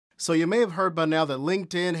So you may have heard by now that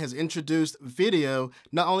LinkedIn has introduced video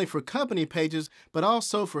not only for company pages, but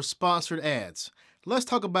also for sponsored ads. Let's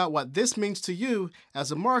talk about what this means to you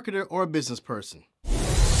as a marketer or a business person.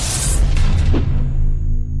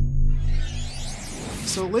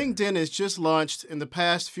 So LinkedIn has just launched in the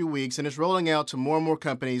past few weeks and is rolling out to more and more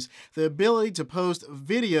companies the ability to post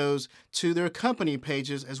videos to their company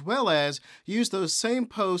pages as well as use those same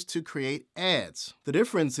posts to create ads. The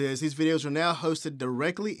difference is these videos are now hosted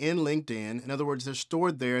directly in LinkedIn. In other words, they're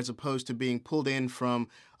stored there as opposed to being pulled in from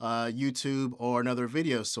YouTube or another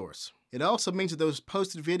video source. It also means that those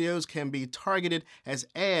posted videos can be targeted as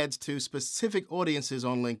ads to specific audiences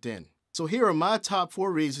on LinkedIn. So here are my top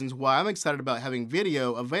 4 reasons why I'm excited about having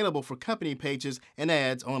video available for company pages and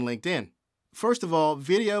ads on LinkedIn. First of all,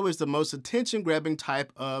 video is the most attention-grabbing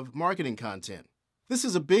type of marketing content. This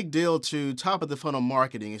is a big deal to top-of-the-funnel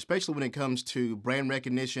marketing, especially when it comes to brand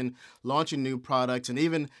recognition, launching new products, and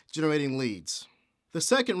even generating leads. The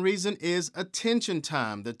second reason is attention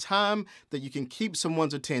time, the time that you can keep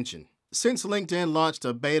someone's attention. Since LinkedIn launched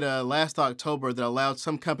a beta last October that allowed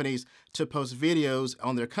some companies to post videos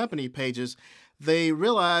on their company pages, they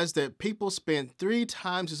realized that people spent 3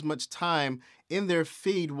 times as much time in their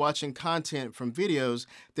feed watching content from videos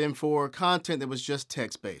than for content that was just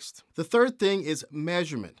text-based. The third thing is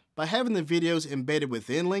measurement. By having the videos embedded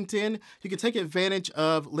within LinkedIn, you can take advantage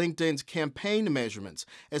of LinkedIn's campaign measurements,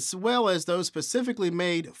 as well as those specifically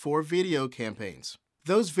made for video campaigns.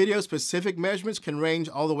 Those video-specific measurements can range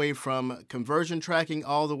all the way from conversion tracking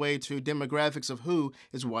all the way to demographics of who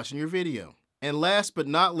is watching your video. And last but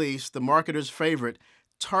not least, the marketer's favorite,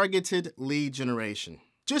 targeted lead generation.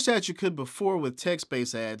 Just as you could before with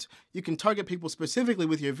text-based ads, you can target people specifically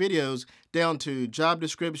with your videos down to job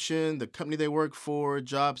description, the company they work for,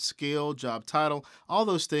 job skill, job title, all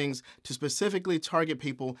those things to specifically target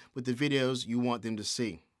people with the videos you want them to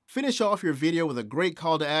see. Finish off your video with a great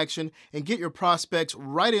call to action and get your prospects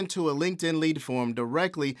right into a LinkedIn lead form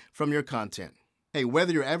directly from your content. Hey,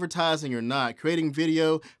 whether you're advertising or not, creating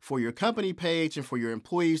video for your company page and for your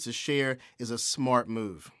employees to share is a smart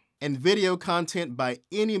move. And video content by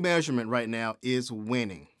any measurement right now is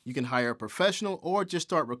winning. You can hire a professional or just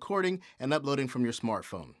start recording and uploading from your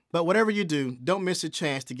smartphone. But whatever you do, don't miss a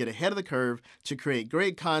chance to get ahead of the curve to create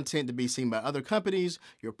great content to be seen by other companies,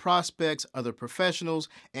 your prospects, other professionals,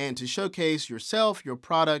 and to showcase yourself, your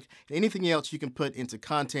product, and anything else you can put into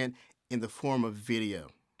content in the form of video.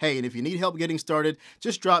 Hey, and if you need help getting started,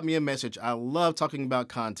 just drop me a message. I love talking about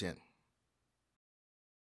content.